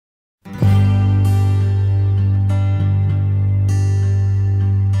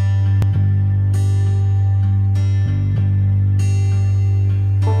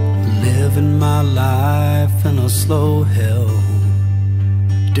my life in a slow hell.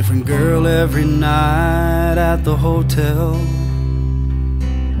 Different girl every night at the hotel.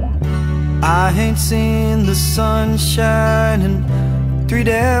 I ain't seen the sunshine in 3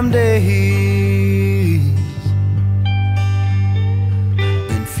 damn days.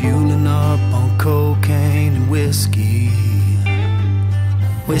 Been fueling up on cocaine and whiskey.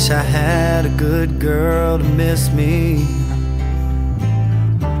 Wish I had a good girl to miss me.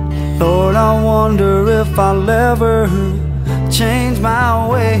 Lord, I wonder if I'll ever change my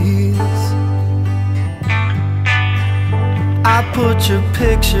ways. I put your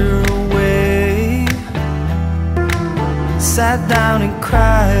picture away, sat down and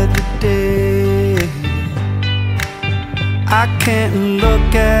cried today. I can't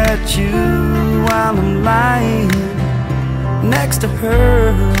look at you while I'm lying next to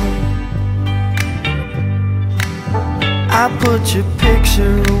her. I put your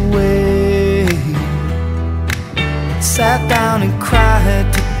picture away, sat down and cried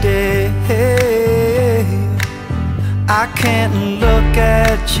today. I can't look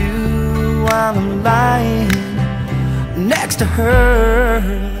at you while I'm lying next to her.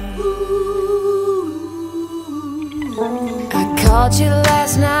 I called you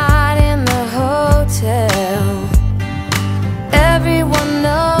last night in the hotel. Everyone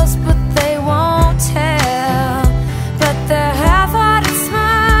knows but they won't tell. But their half-hearted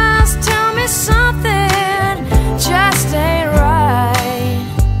smiles tell me something just ain't right.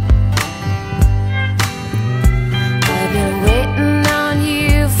 I've been waiting on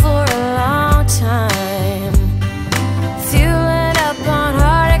you for a long time, fueling up on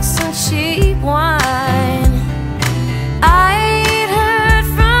heartaches and cheap wine. I ain't heard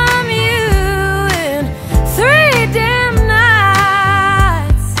from you in 3 damn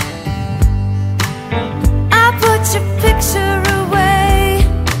nights. I put your picture away,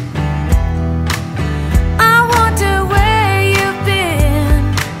 I wonder where you've been.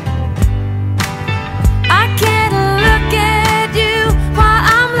 I can't look at you while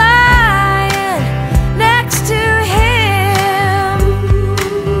I'm lying next to him.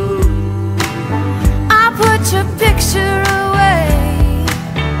 I put your picture away,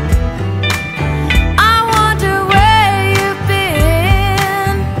 I wonder where you've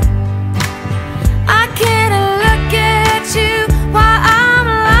been. I can't look at you while I'm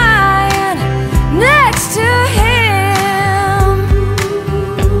lying next to him.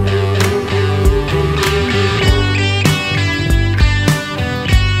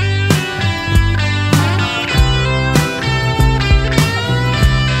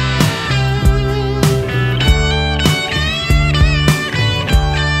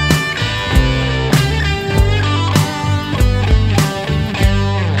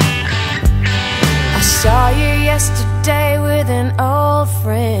 I saw you yesterday with an old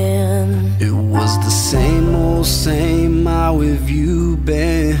friend. It was the same old same, how have you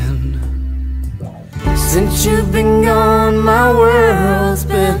been? Since you've been gone, my world's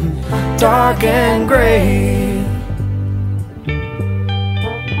been dark and gray.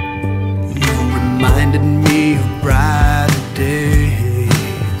 You reminded me of brighter days.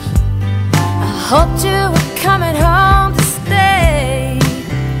 I hoped you were coming home to stay.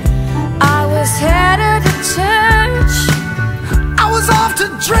 I was headed to church, I was off to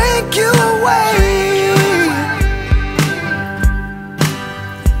drink you away.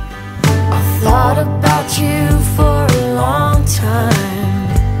 I thought about you for a long time.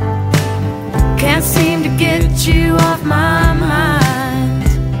 Can't seem to get you off my mind.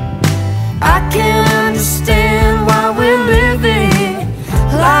 I can't understand why we're living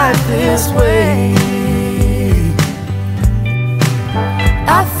life this way.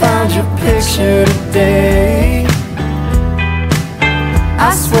 I found your picture today, I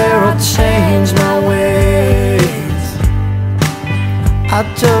swear I'll change my ways. I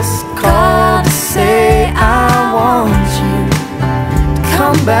just called to say I want you to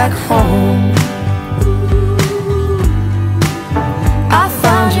come back home. I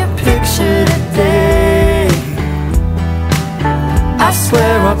found your picture today, I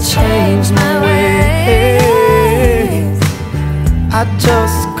swear I'll change my ways. I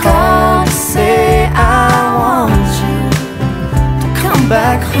just called to say I want you to come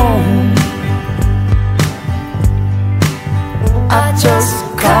back home. I just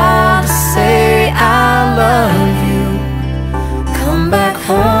called to say I love you. Come back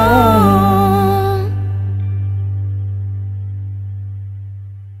home.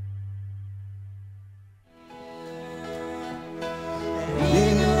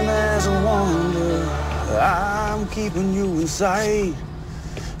 Even as I wander, I'm keeping you in sight.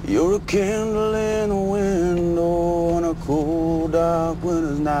 You're a candle in a window on a cold, dark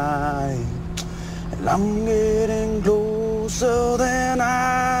winter's night. I'm getting closer than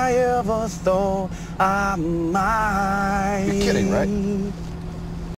I ever thought I might. You're kidding, right?